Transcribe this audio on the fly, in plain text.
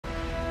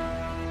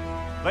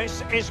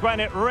This is when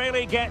it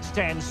really gets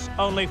tense.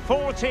 Only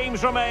 4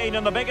 teams remain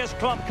in the biggest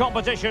club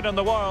competition in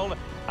the world,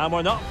 and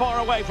we're not far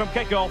away from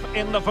kickoff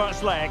in the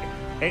first leg.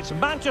 It's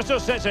Manchester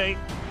City.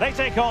 They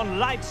take on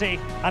Leipzig,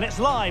 and it's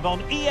live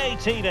on EA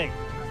TV.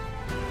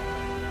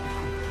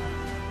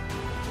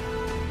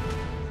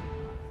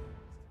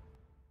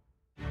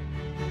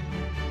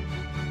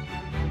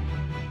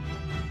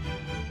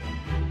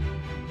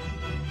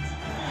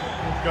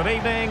 Good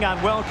evening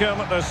and welcome.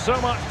 There's so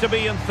much to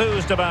be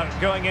enthused about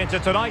going into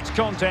tonight's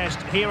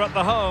contest here at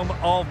the home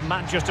of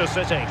Manchester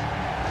City.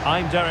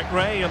 I'm Derek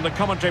Ray in the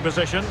commentary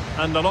position,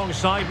 and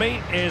alongside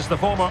me is the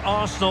former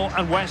Arsenal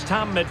and West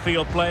Ham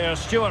midfield player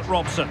Stuart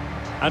Robson.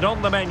 And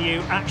on the menu,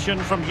 action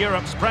from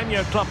Europe's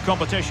premier club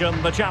competition,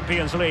 the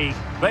Champions League.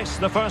 This,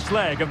 the first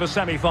leg of the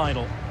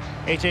semi-final.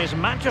 It is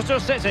Manchester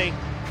City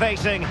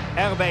facing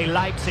RB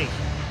Leipzig.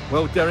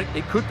 Well, Derek,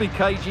 it could be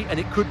cagey and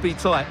it could be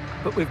tight,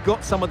 but we've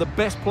got some of the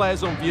best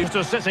players on view.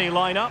 Manchester City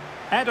line-up.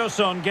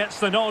 Ederson gets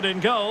the nod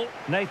in goal.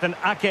 Nathan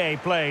Ake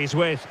plays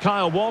with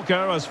Kyle Walker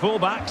as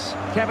fullbacks.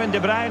 Kevin De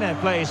Bruyne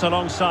plays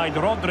alongside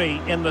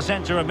Rodri in the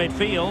centre of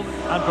midfield.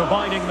 And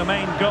providing the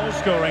main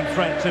goal-scoring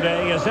threat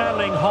today is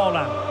Erling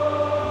Haaland.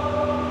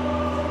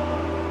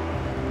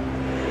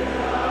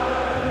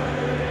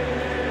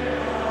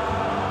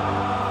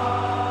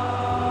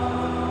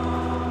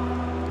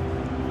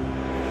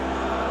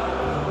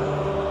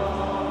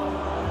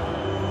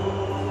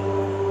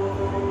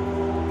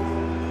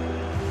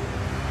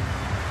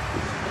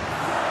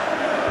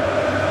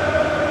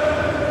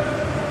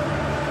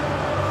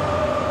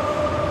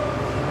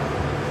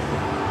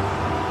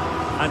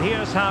 And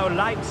here's how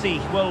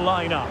Leipzig will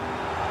line up.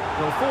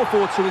 Well,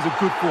 4-4-2 is a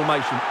good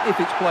formation if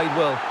it's played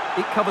well.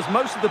 It covers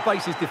most of the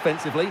bases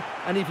defensively,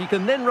 and if you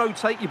can then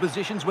rotate your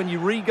positions when you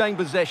regain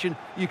possession,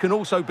 you can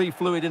also be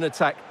fluid in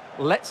attack.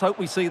 Let's hope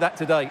we see that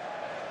today.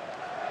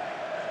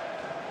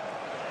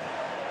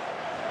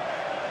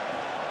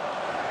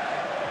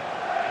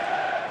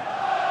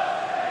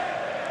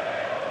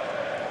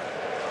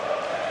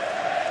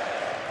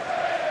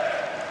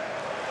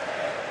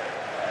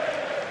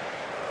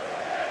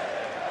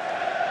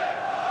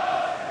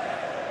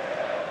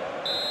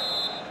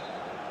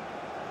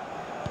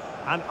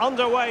 And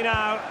underway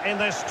now in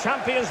this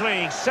Champions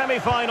League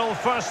semi-final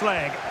first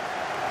leg.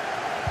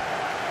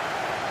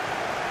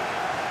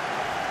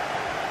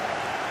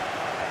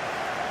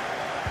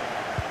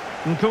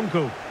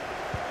 Nkunku.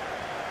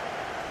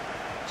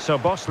 So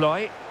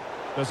Bosley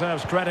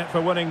deserves credit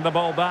for winning the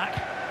ball back.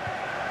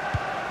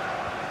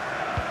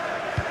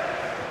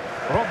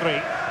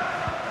 Rodri.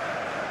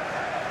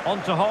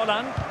 On to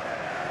Haaland.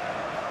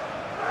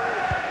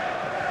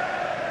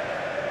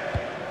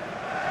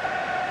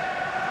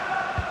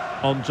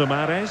 On to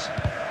Mahrez.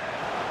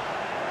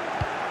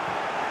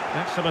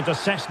 Excellent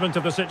assessment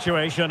of the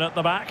situation at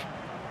the back.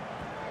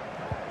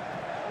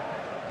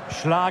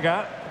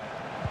 Schlager.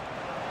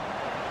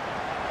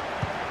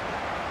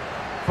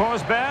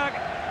 Forsberg.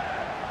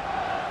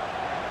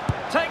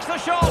 Takes the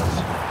shot.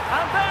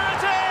 And there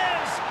it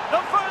is!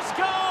 The first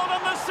goal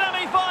in the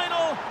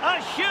semi-final. A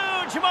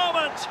huge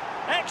moment.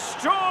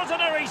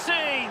 Extraordinary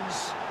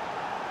scenes.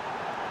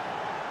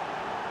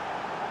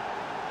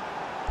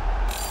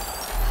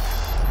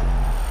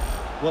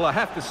 Well, I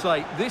have to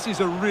say, this is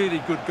a really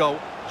good goal.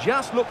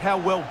 Just look how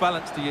well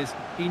balanced he is.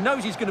 He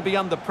knows he's going to be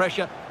under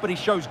pressure, but he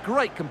shows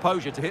great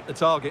composure to hit the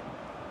target.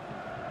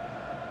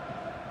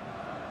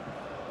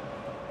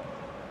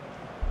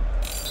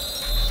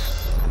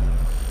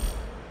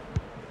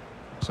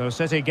 So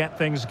City get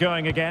things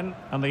going again,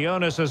 and the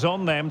onus is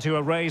on them to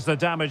erase the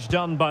damage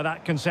done by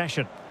that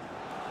concession.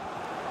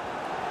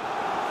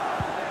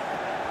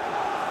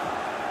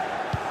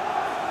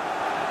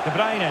 De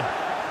Bruyne.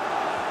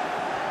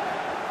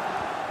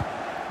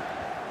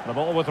 The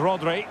ball with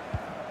Rodri.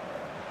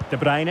 De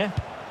Bruyne.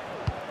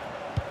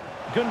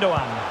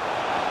 Gundogan.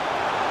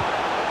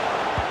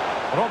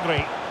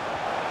 Rodri.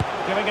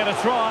 Giving it a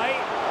try.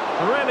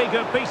 Really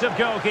good piece of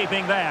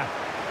goalkeeping there.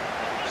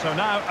 So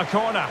now a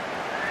corner.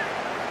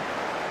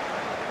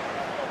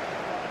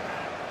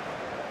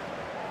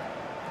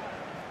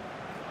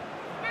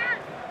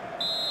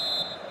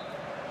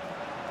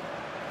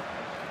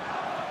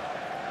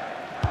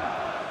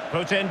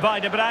 Put in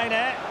by De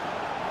Bruyne.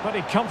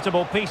 Pretty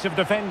comfortable piece of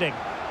defending.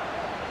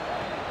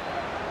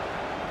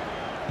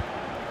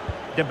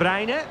 De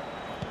Bruyne.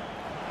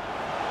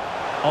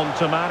 On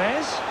to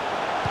Mahrez.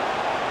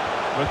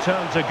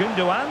 Return to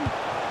Gundogan.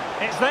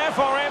 It's there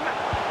for him.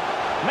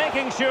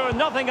 Making sure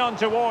nothing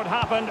untoward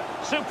happened.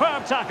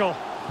 Superb tackle.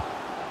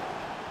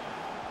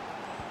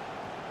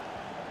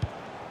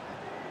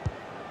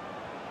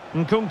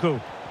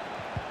 Nkunku.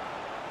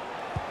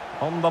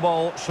 On the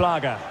ball,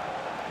 Schlager.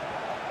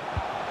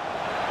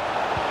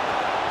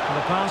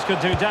 The pass could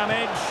do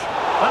damage.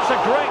 That's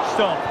a great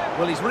stop.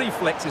 Well, his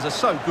reflexes are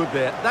so good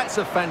there. That's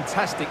a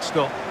fantastic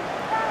stop.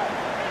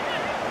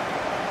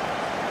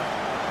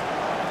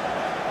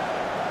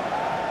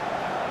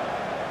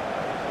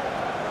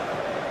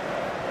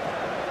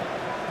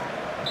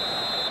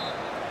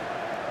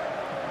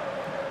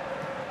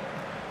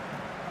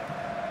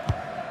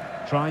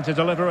 Trying to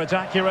deliver it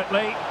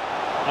accurately.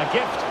 A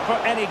gift for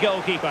any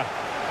goalkeeper.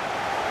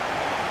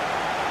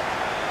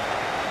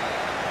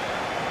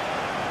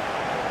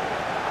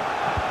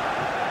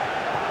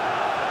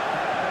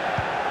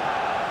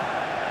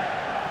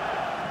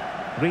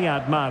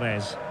 Riyad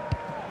Mahrez.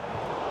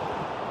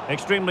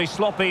 Extremely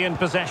sloppy in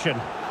possession.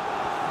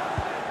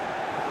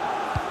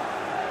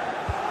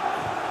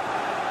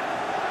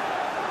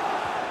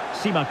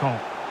 Simakon.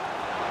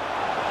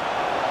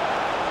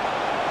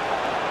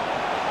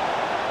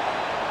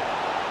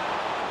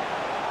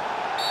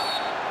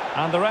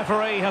 And the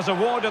referee has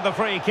awarded the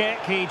free kick.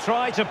 He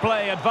tried to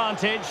play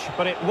advantage,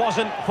 but it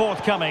wasn't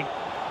forthcoming.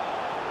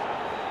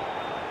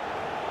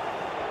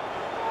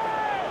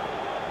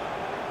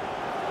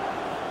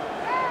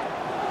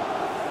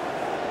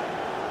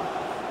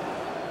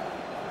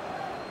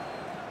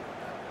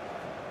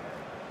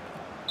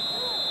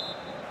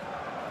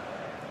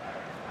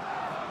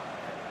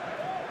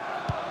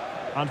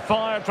 And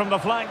fired from the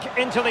flank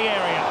into the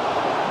area.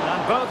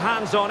 And both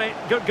hands on it.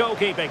 Good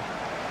goalkeeping.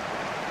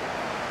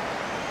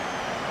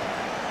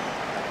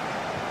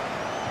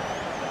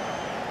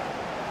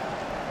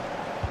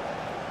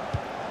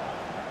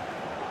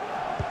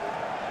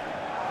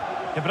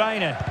 De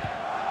Bruyne.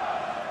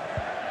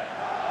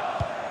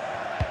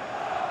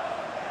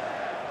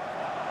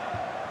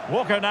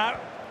 Walker now.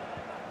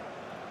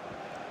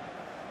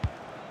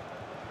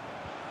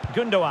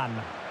 Gundogan.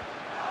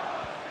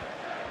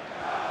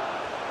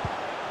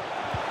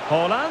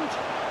 Haaland.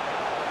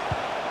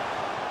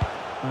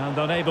 And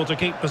unable to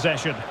keep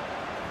possession.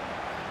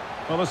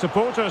 Well, the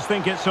supporters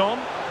think it's on.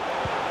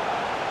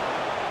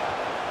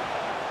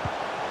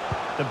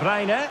 De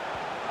Bruyne.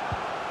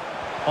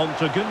 On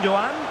to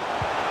Gundogan.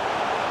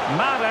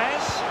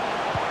 Mahrez.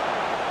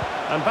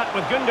 And back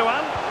with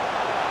Gundogan.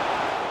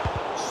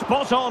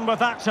 Spot on with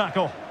that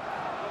tackle.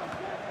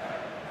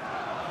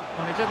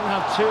 Well, he didn't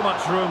have too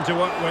much room to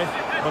work with,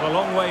 but a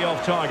long way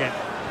off target.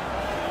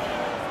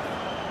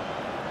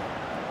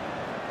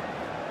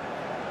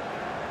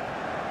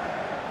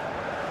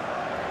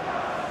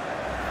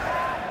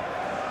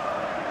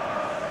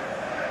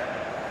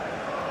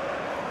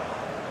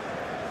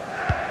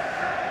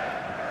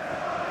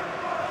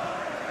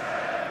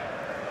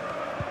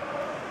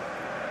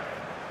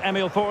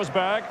 Emil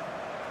Forsberg.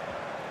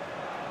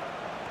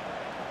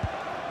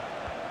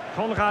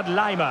 Konrad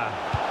Laimer.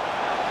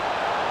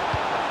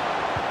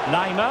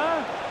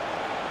 Laimer.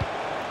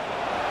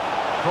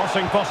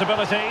 Crossing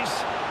possibilities.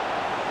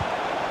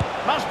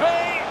 Must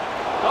be.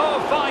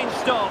 Oh, fine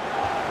stop.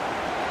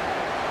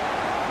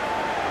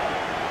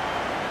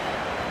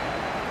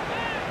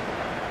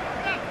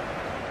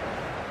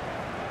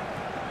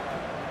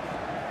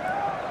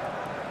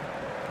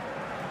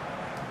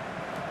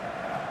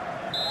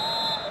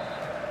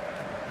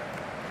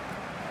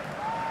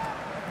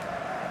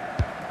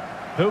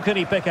 Who can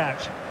he pick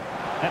out?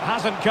 It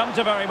hasn't come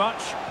to very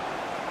much.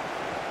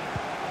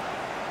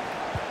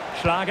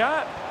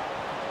 Schlager.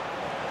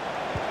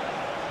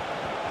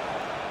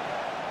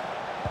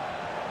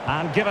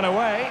 And given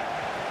away.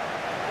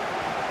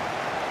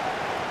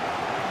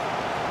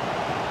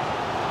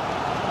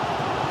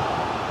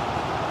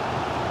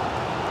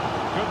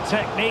 Good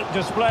technique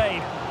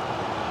displayed.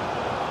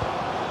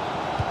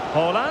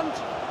 Haaland.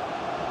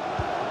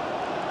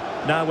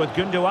 Now with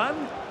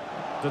Gundogan.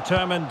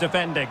 Determined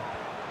defending.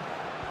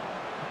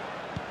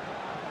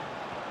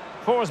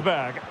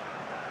 Forsberg.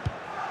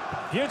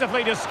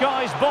 Beautifully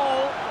disguised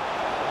ball.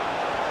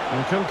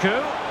 And Nkunku.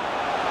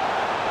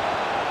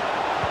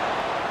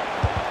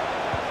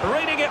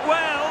 Reading it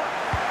well.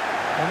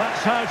 Well,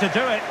 that's how to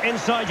do it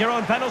inside your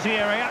own penalty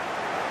area.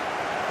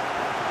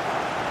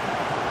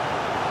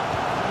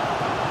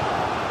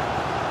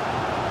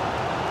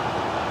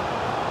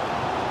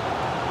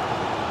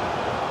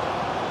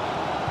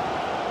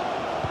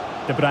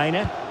 De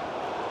Bruyne.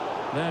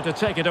 There to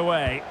take it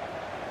away.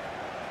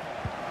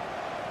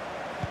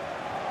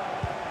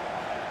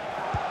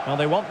 Well,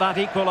 they want that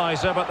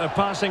equaliser, but their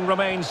passing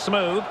remains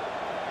smooth.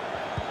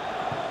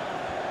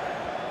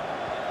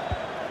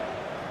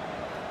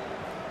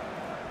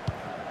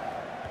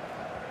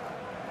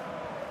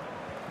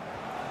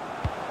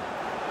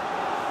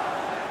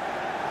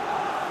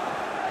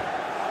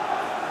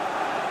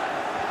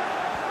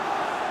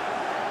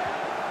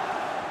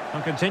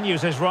 And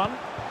continues his run.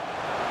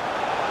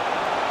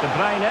 De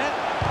Bruyne.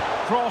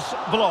 Cross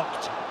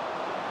blocked.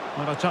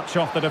 Not a touch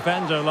off the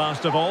defender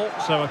last of all,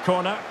 so a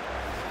corner.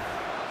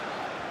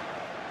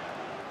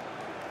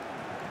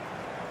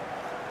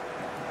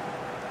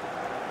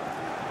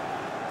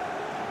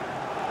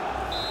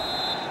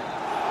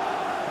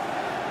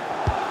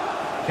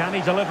 Can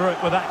he deliver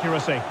it with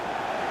accuracy?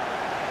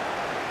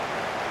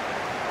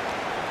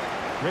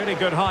 Really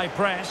good high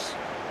press.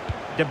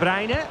 De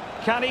Bruyne,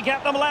 can he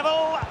get them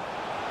level?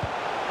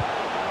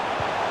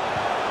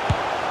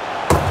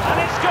 And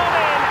it's gone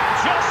in,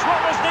 just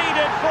what was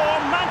needed for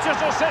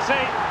Manchester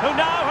City, who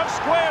now have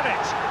squared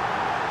it.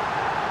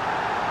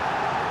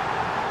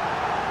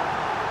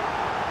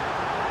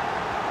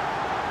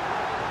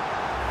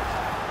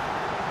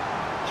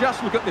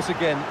 just look at this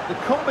again. The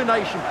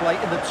combination play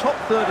in the top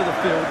third of the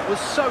field was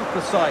so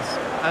precise,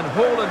 and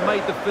Haaland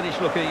made the finish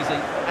look easy,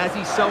 as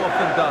he so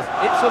often does.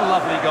 It's a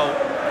lovely goal.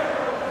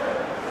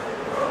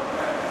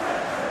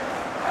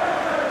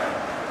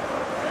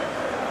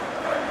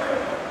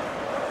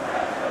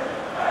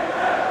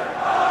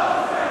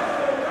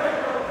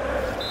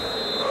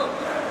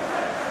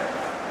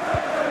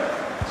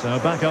 So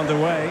back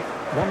underway.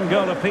 One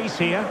goal apiece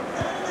here.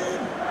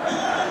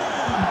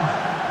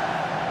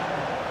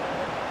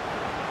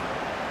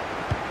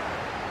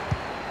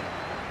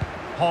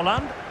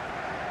 Haaland.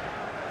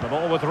 The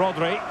ball with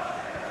Rodri.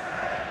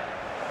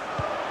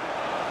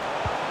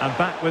 And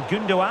back with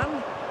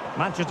Gundogan.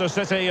 Manchester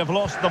City have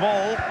lost the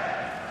ball.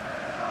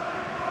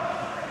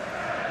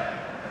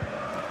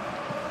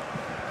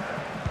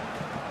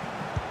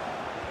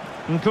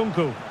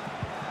 Nkunku.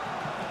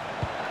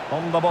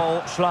 On the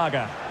ball,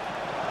 Schlager.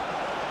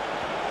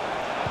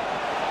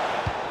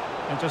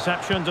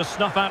 Interception to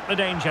snuff out the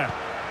danger.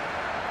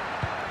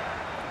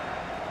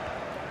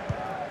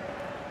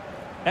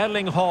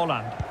 Erling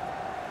Haaland.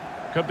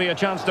 Could be a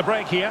chance to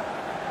break here.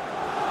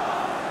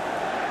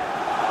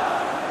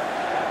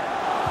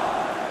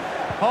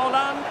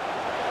 Haaland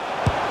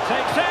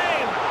takes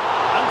aim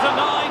and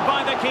denied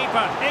by the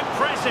keeper.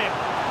 Impressive.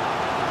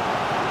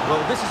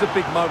 Well, this is a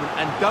big moment,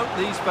 and don't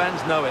these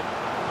fans know it?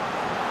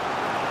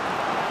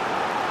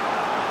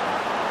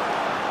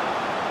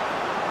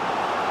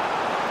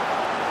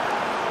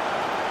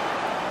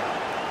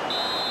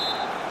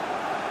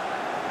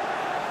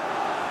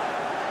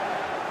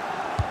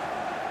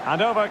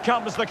 And over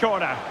comes the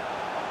corner.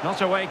 Not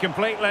away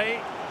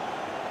completely.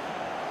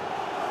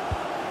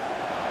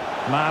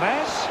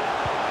 Mahrez.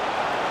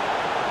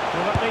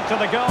 Will it lead to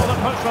the goal that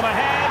puts them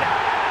ahead?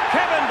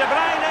 Kevin De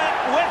Bruyne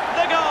with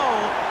the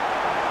goal.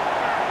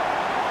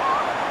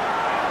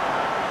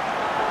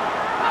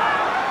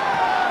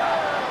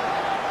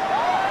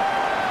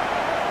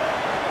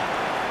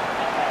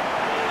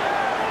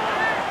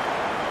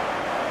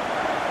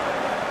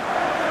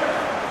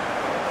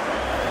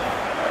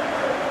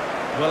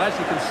 Well, as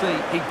you can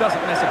see, he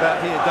doesn't mess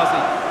about here, does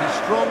he? He's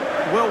strong,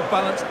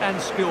 well-balanced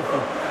and skillful.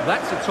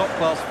 That's a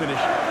top-class finish.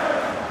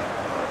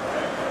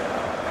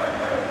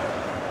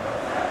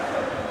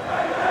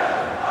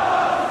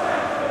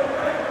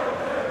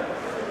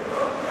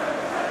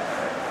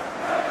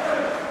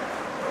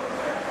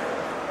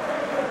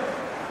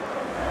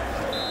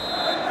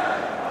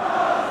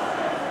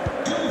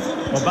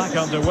 Well, back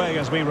underway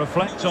as we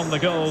reflect on the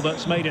goal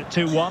that's made it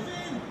 2-1.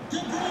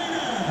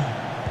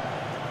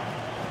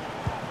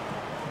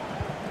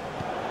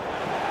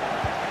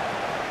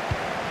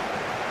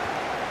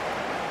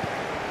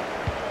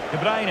 De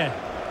Bruyne.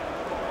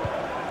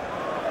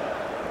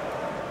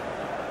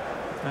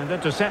 And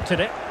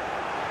intercepted it.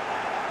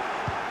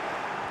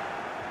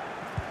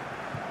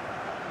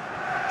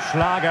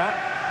 Schlager.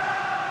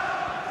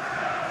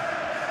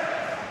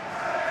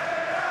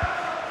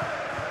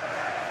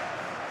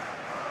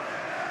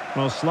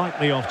 Well,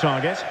 slightly off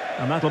target,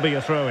 and that'll be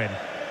a throw-in.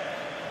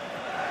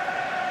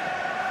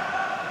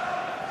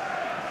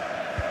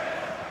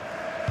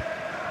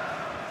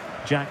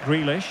 Jack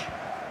Grealish.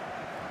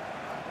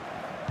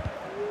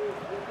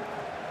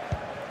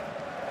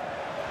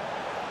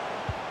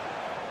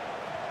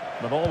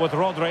 The ball with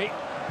Rodri.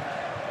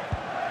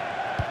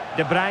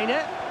 De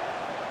Bruyne.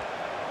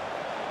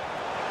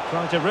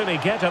 Trying to really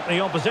get at the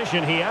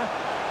opposition here.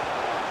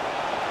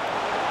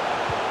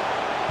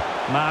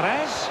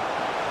 Mahrez.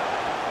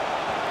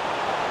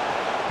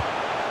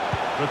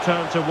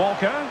 Return to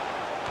Walker.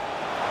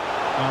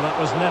 Well, that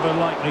was never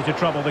likely to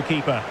trouble the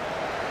keeper.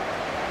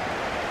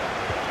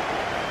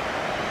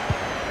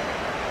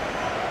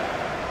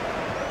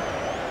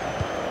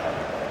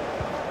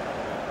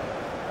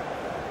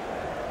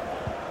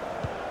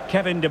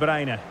 Kevin De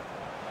Bruyne.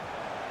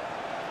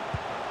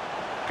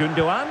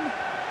 Gundogan.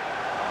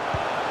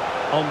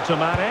 On to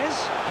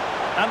Mahrez.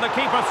 And the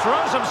keeper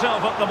throws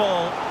himself at the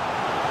ball.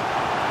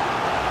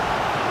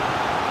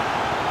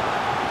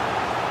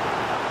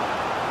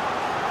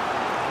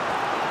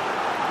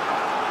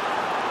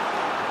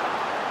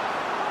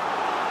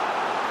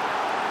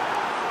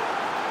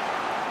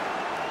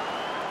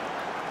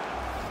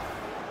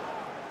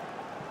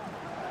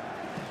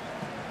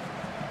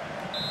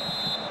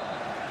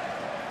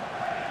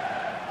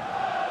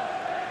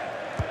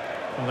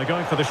 Well, they're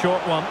going for the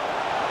short one.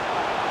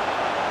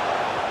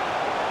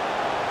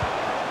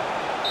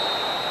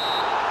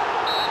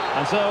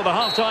 And so the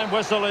half-time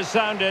whistle is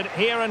sounded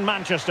here in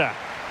Manchester.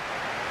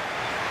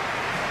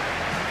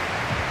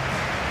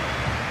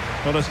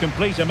 Well, as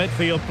complete a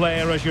midfield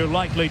player as you're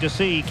likely to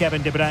see,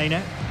 Kevin De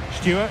Bruyne.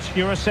 Stuart,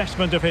 your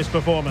assessment of his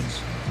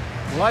performance?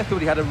 Well, I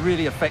thought he had a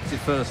really effective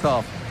first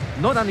half.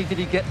 Not only did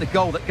he get the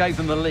goal that gave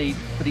them the lead,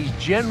 but his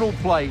general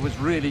play was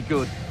really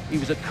good. He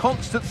was a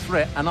constant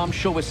threat, and I'm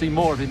sure we'll see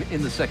more of him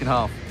in the second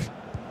half.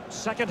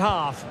 Second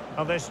half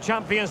of this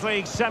Champions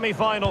League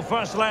semi-final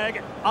first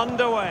leg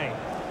underway.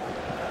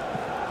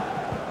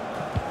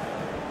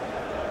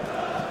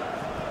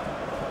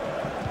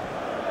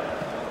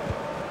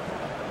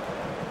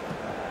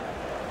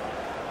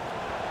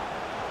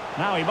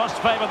 Now he must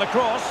favour the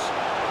cross.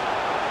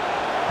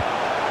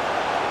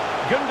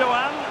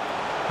 Gundogan.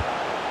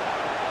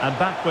 And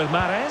back with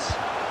Mahrez.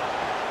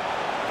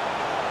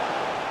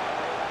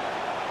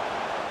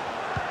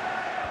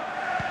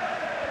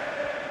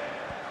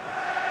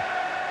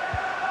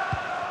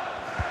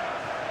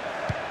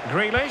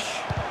 Grealish.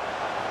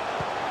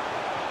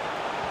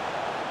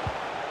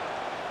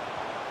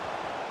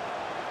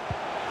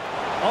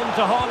 On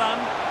to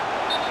Haaland.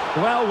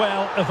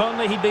 Well, if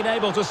only he'd been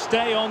able to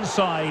stay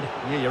onside.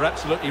 Yeah, you're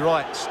absolutely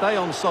right. Stay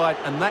onside,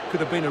 and that could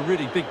have been a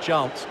really big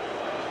chance.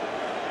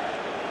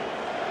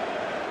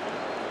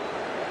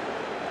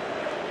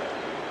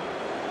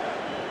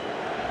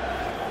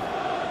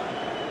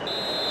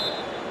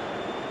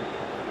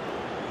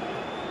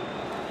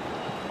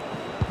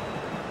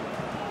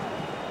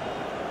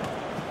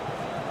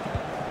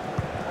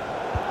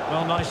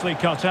 Well, nicely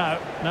cut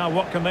out. Now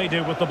what can they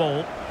do with the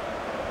ball?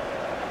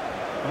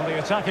 Well, the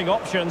attacking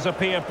options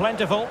appear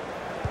plentiful.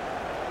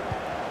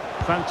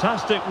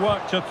 Fantastic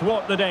work to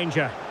thwart the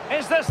danger.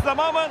 Is this the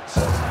moment?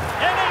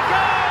 In he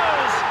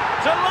goes!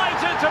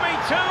 Delighted to be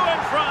two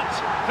in front.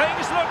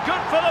 Things look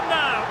good for them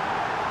now.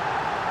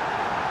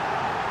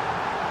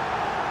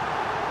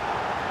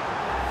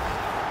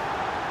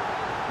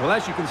 Well,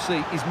 as you can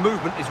see, his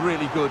movement is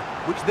really good,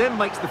 which then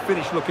makes the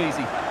finish look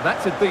easy.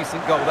 That's a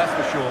decent goal, that's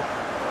for sure.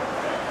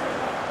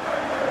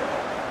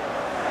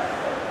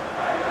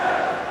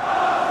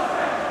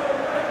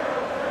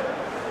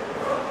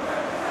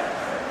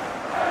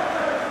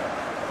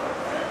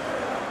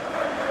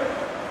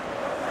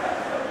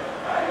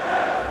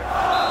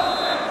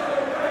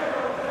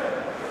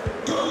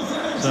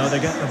 So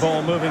they get the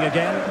ball moving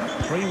again.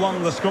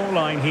 3-1 the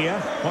scoreline here.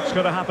 What's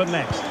going to happen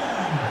next?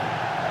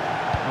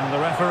 And the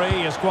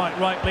referee is quite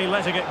rightly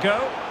letting it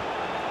go.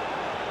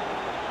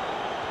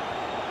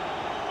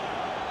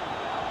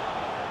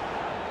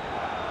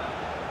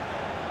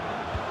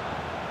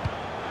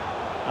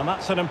 And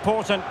that's an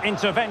important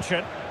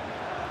intervention.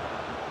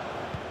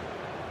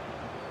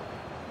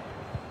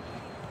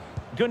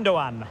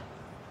 Gundogan.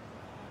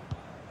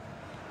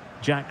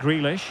 Jack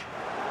Grealish.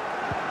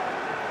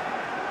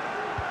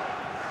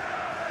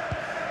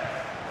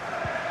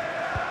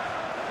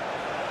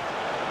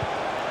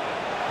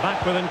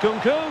 Back with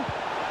Nkunku.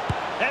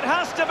 It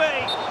has to be.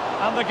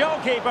 And the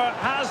goalkeeper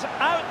has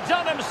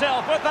outdone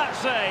himself with that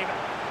save.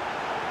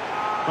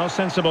 Well,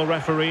 sensible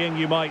refereeing,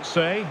 you might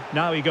say.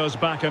 Now he goes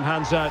back and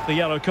hands out the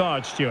yellow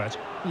card, Stuart.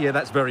 Yeah,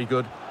 that's very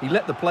good. He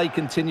let the play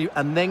continue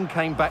and then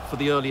came back for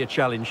the earlier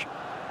challenge.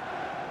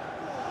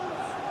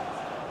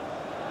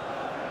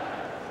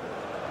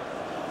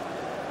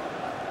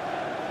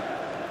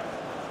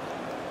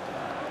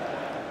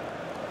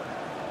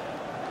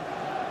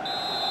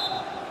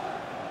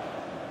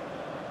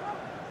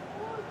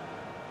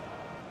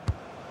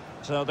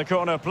 So the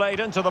corner played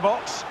into the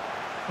box.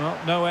 Well,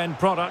 no end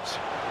product.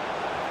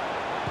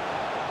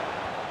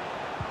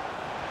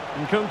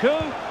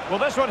 Nkunku. Well,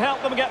 this would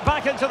help them get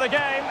back into the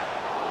game.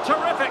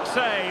 Terrific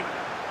save.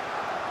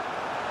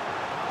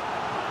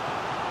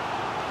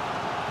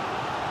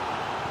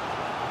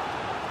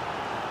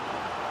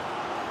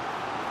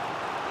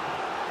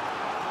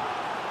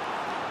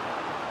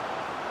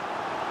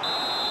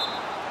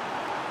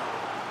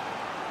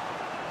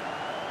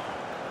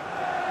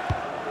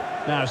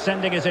 Now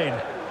sending it in.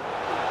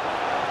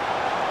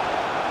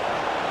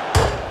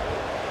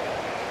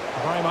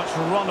 Very much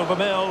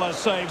run-of-the-mill as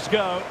saves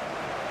go.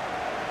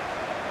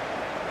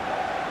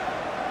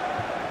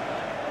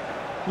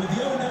 With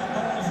the owner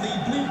of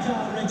the blue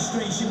car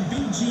registration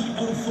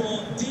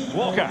BG04DON,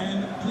 Walker.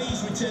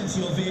 Please return to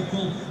your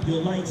vehicle.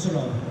 Your lights are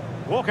on.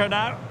 Walker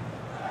now.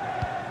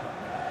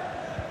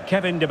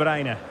 Kevin De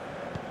Bruyne.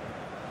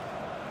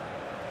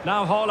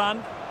 Now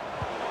Haaland.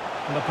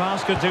 And the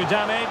pass could do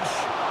damage.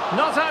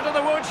 Not out of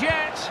the woods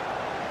yet.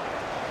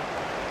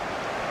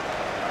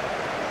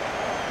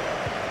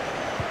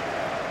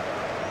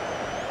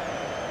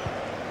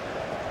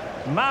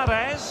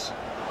 Mahrez,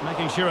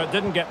 making sure it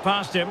didn't get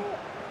past him.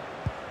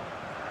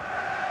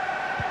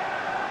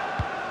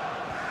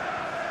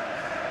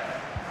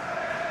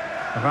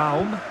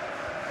 Raum.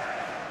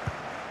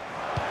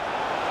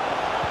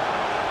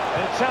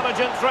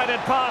 Intelligent threaded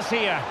pass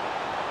here.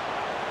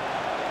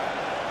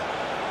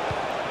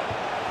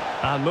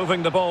 And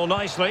moving the ball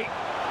nicely.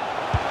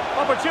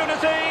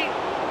 Opportunity,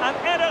 and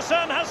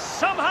Ederson has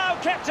somehow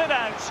kept it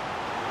out.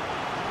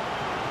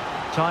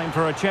 Time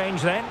for a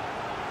change then.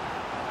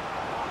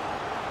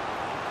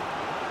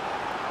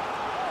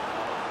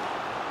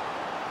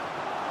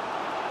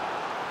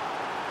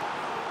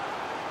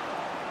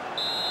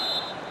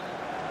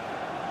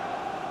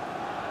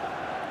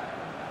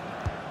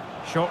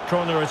 Short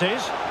corner it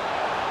is.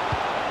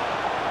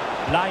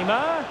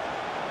 Lima.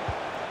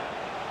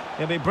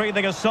 He'll be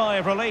breathing a sigh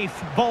of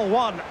relief. Ball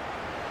one.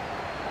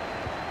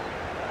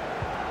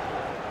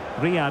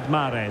 Riyad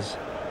Mahrez.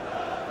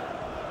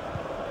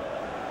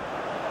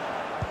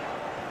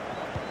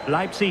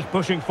 Leipzig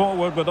pushing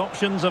forward with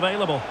options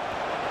available.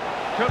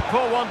 Could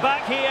pull one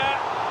back here.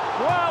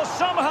 Well,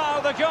 somehow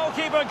the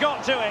goalkeeper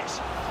got to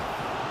it.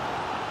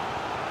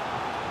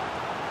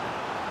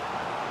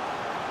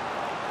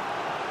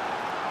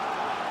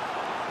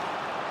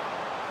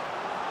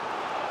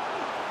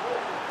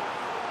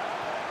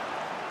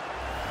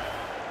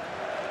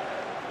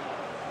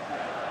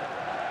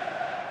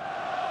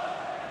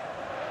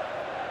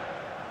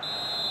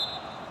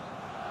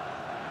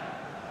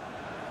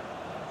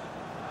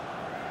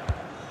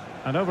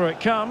 And over it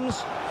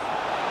comes.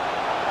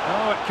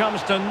 Oh, it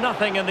comes to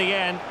nothing in the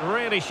end.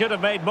 Really should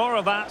have made more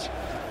of that.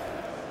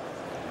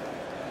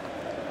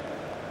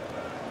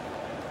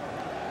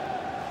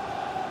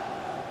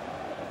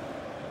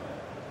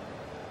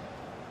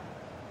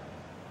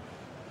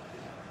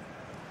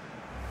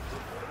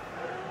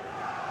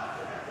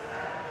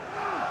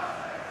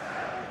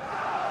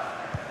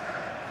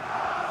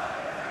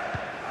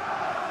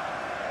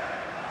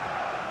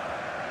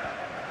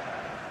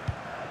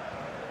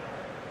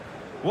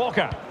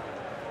 Walker.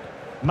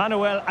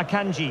 Manuel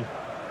Akanji.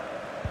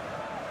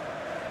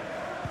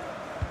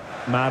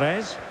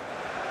 Mahrez.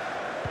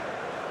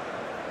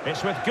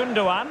 It's with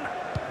Gundogan.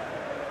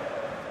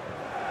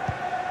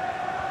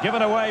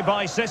 Given away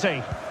by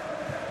City.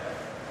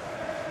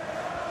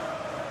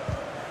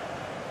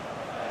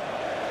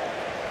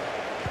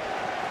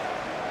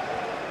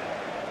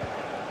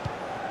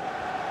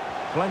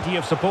 Plenty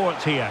of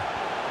support here.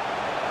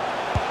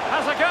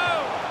 Has a go!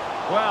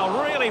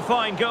 Well, really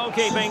fine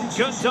goalkeeping,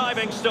 good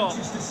diving stop.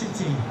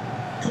 City.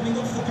 Coming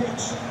off the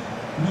pitch,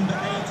 number 8,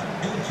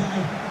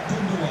 Ilkay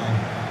Gundogan,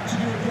 to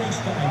be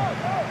replaced by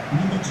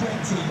number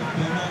 20,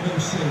 Bernardo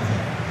Silva.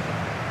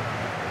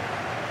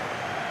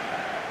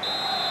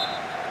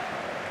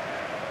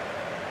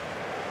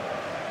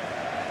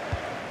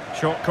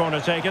 Short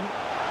corner taken.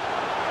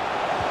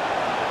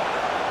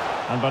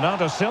 And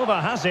Bernardo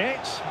Silva has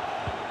it.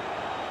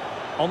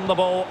 On the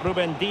ball,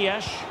 Ruben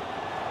Dias.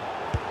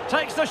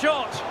 Takes the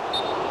shot.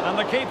 And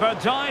the keeper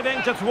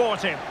diving to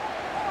thwart him.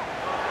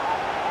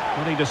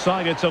 Well, he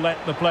decided to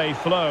let the play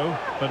flow,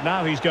 but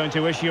now he's going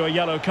to issue a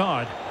yellow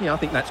card. Yeah, I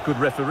think that's good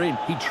refereeing.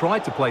 He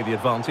tried to play the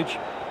advantage.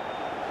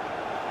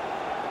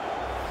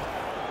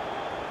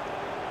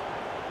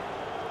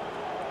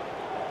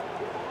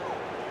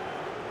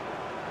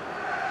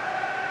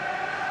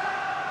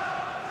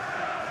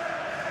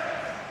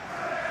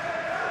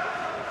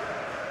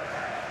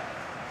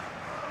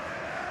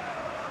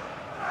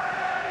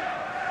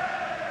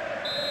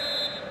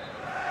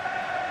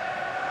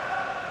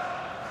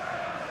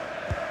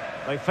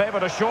 They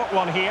favoured a short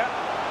one here.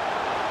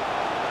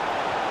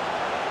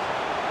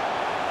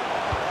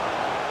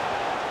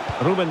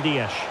 Ruben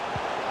Dias.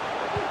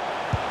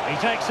 He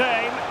takes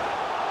aim.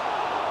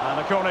 And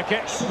a corner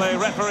kick, the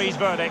referee's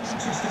verdict.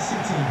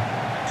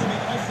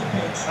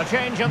 A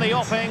change in the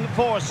offing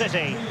for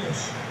City.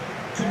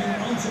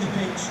 Coming onto the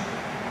pitch,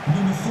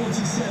 number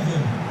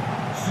 47,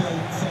 Phil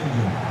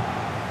Foden.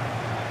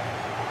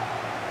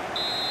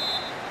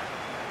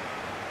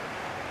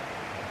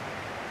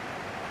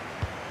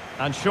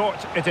 And short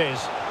it is.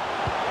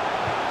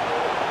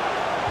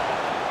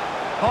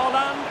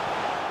 Haaland,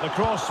 the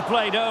cross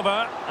played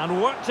over,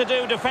 and work to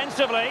do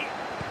defensively.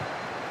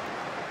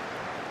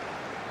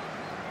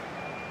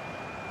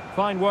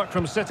 Fine work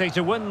from City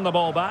to win the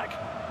ball back.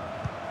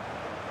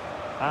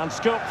 And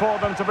scope for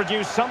them to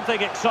produce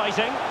something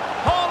exciting.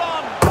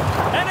 Haaland!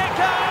 In it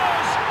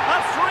goes!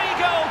 A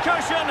 3-goal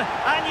cushion,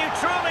 and you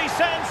truly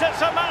sense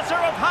it's a matter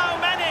of how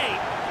many.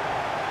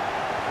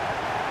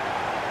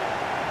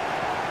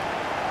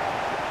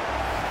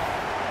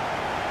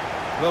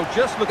 Well,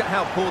 just look at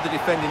how poor the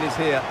defending is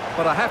here.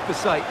 But I have to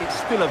say, it's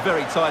still a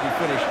very tidy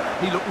finish.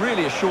 He looked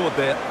really assured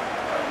there.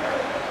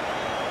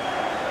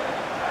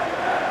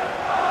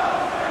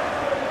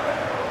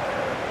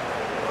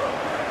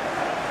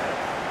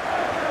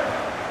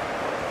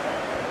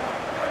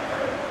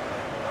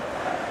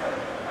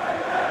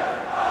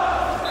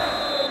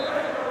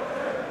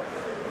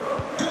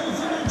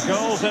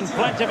 Goals in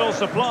plentiful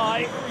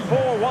supply.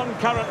 4-1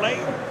 currently.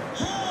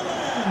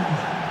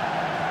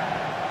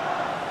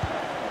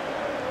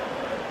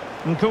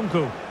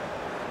 Nkunku.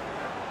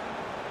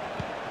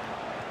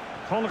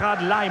 Konrad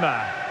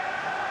Laimer.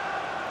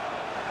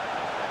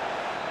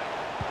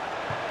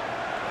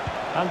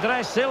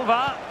 Andrés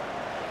Silva.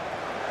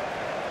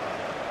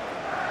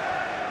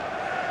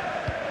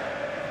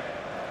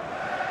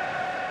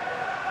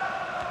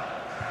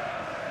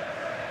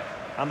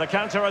 And the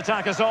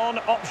counter-attack is on.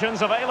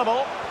 Options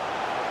available.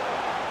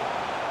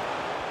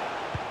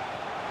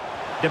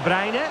 De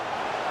Bruyne.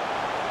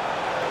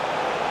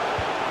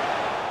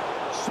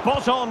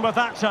 Spot on with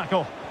that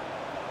tackle.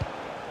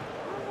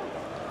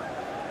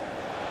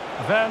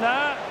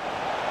 Werner.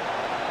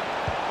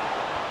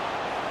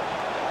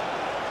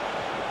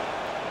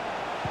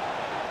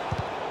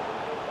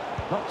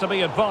 Not to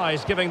be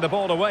advised giving the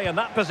ball away in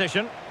that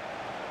position.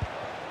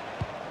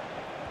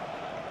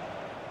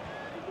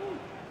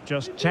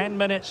 Just 10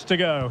 minutes to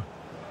go.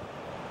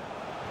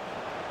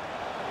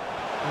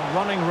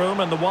 Running room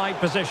in the wide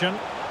position.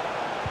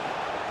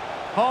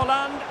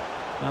 Haaland.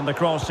 And the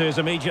cross is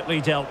immediately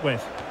dealt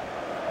with.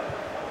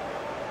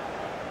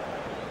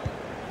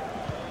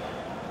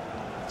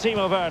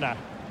 Timo Werner.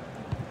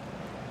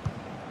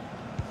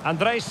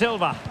 Andrés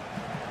Silva.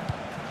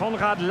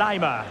 Konrad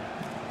Laimer.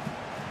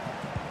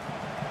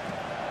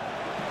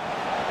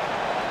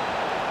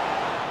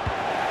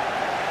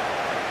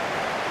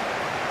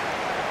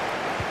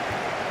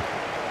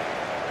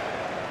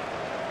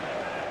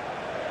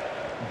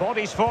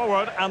 Bodies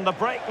forward and the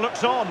break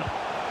looks on.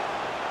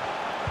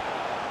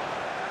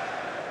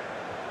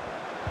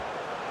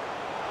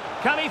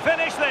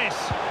 finish this?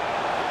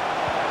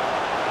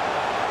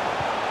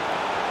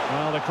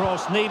 Well, the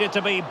cross needed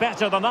to be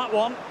better than that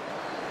one.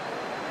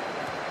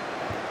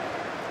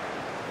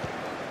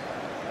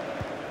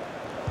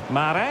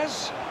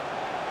 Mahrez.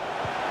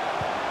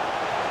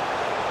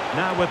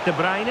 Now with De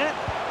Bruyne.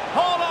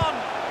 Hold on!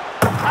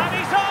 And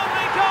he's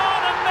only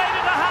gone and made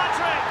it a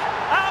hat-trick!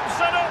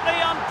 Absolutely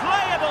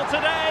unplayable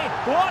today.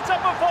 What a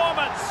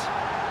performance!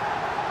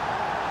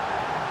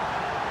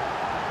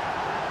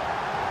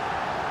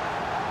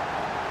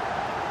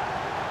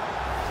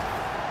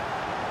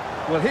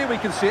 Well, here we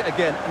can see it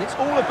again, and it's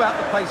all about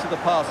the pace of the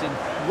passing.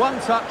 One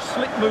touch,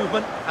 slick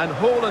movement, and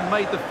Haaland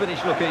made the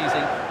finish look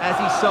easy, as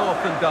he so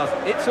often does.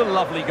 It's a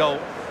lovely goal.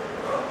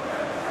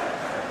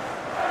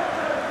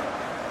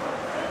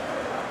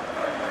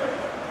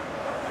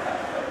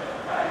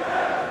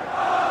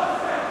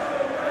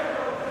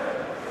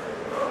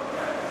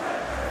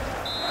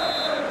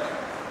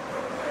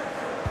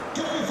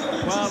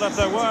 Well, if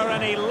there were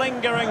any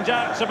lingering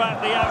doubts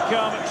about the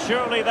outcome,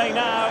 surely they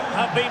now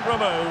have been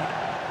removed.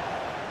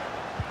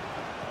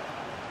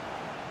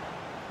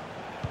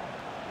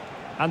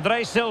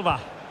 Andre Silva.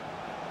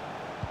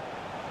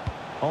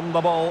 On the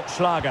ball,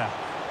 Schlager.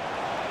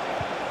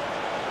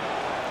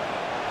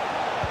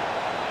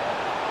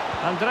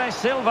 Andre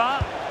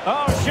Silva.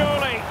 Oh,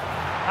 surely.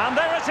 And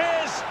there it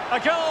is, a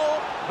goal.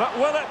 But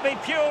will it be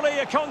purely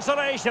a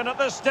consolation at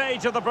this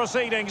stage of the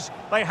proceedings?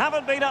 They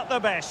haven't been at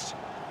their best.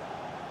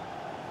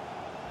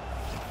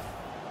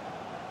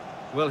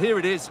 Well, here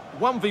it is,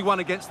 1v1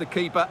 against the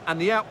keeper,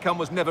 and the outcome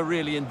was never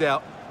really in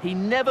doubt. He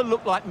never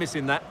looked like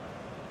missing that.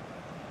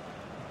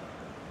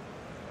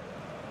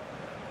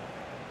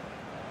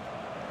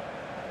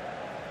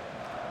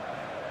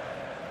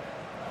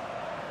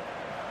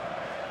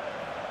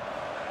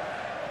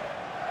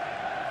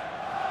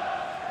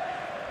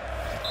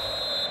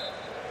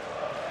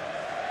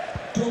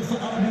 Goal for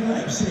RB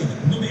Leipzig,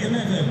 number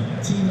 11,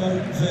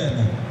 Timo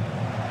Werner.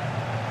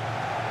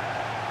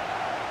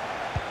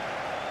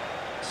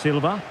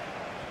 Silva.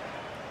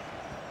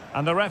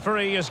 And the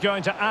referee is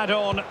going to add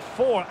on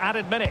 4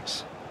 added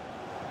minutes.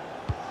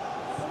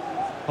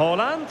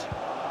 Haaland.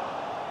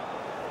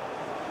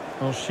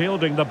 Well,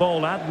 shielding the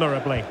ball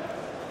admirably.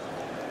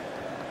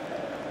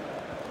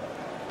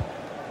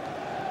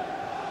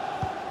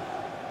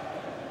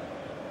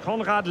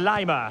 Konrad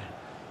Laimer.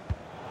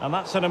 And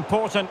that's an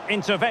important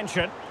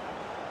intervention.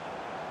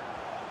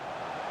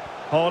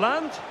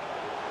 Haaland.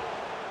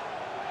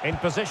 In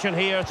position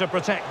here to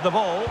protect the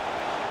ball.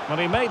 Well,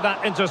 he made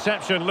that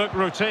interception look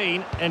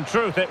routine. In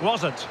truth, it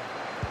wasn't.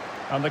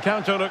 And the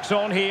counter looks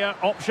on here.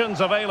 Options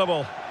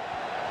available.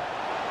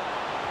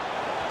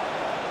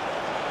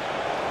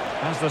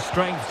 Has the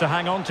strength to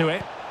hang on to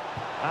it.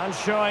 And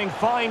showing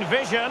fine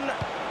vision.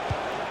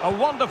 A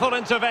wonderful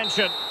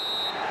intervention.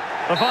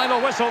 The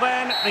final whistle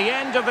then, the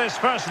end of this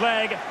first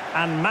leg.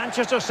 And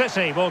Manchester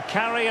City will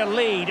carry a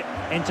lead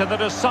into the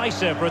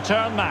decisive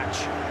return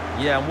match.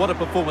 Yeah, and what a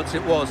performance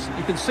it was.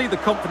 You can see the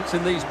confidence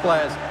in these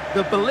players.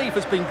 The belief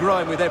has been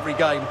growing with every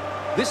game.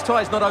 This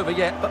tie's not over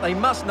yet, but they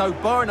must know,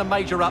 barring a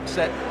major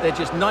upset, they're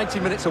just 90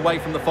 minutes away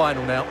from the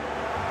final now.